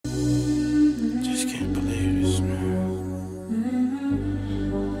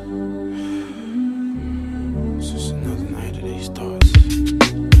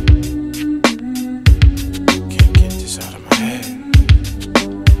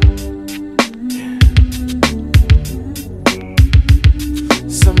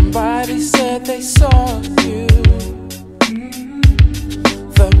saw you,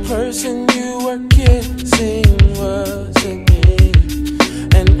 the person you were kissing wasn't me,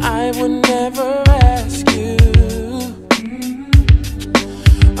 and I would never ask you.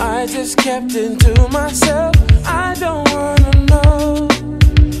 I just kept it to myself. I don't wanna know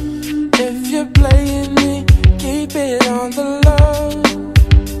if you're playing me. Keep it on the low,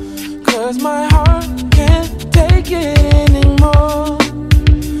 'cause my heart can't take it anymore.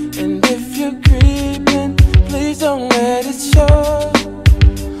 And if you're creeping, please don't let it show.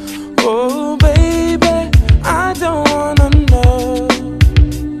 Oh baby, I don't wanna know.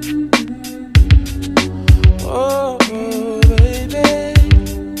 Oh baby,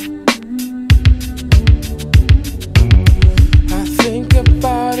 I think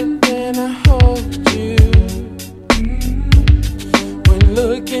about it when I hold you. When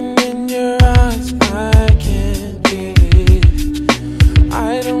looking in your eyes, I can't believe.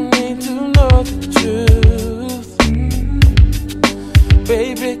 I don't need to know the truth.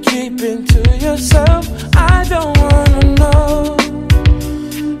 Baby, keep it to yourself. I don't wanna know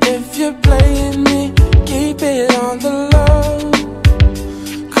if you're playing me. Keep it on the low,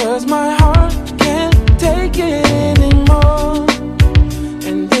 'cause my heart can't take it anymore.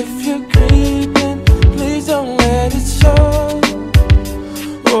 And if you're creeping, please don't let it show.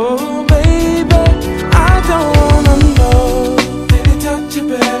 Oh baby, I don't wanna know. Did he touch you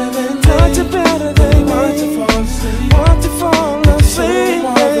better than me? Touch you better than me? Want to fall asleep? Want to fall asleep,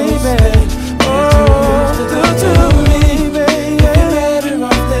 baby? Oh, do to me, baby. Better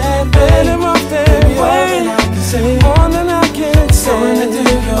off that way. More than I can say.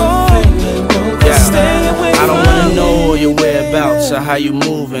 I don't wanna know all your whereabouts or how you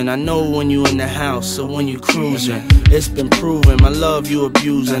moving. I know when you in the house or when you cruising. It's been proven, my love you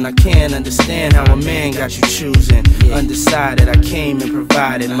abusing. I can't understand how a man got you choosing. Undecided, I came and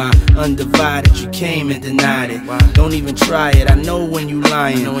provided. My undivided, you came and denied it. Don't even try it, I know when you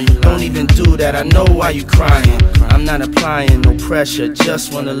lying. Don't even do that, I know why you crying. I'm not applying no pressure,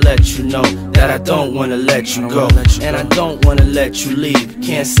 just wanna let you know that I don't wanna let you go. And I don't wanna let you leave.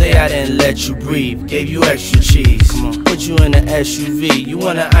 Can't say I didn't let you breathe. Gave you extra cheese, put you in an SUV. You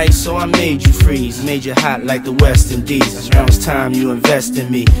wanna ice, so I made you freeze. Made you hot like the West Indies. Now it's time you invest in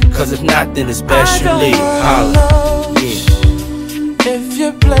me, 'cause if not, then it's best you leave. Holla. If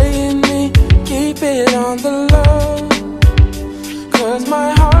you're playing me, keep it on the low, 'cause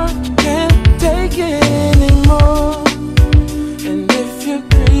my heart can't take it anymore. And if you're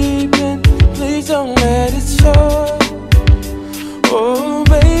creeping, please don't let it show. Oh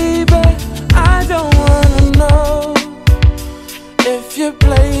baby, I don't wanna know if you're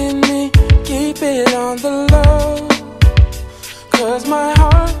playing me. Keep it on the low, 'cause my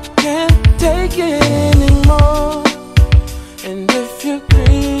heart can't take it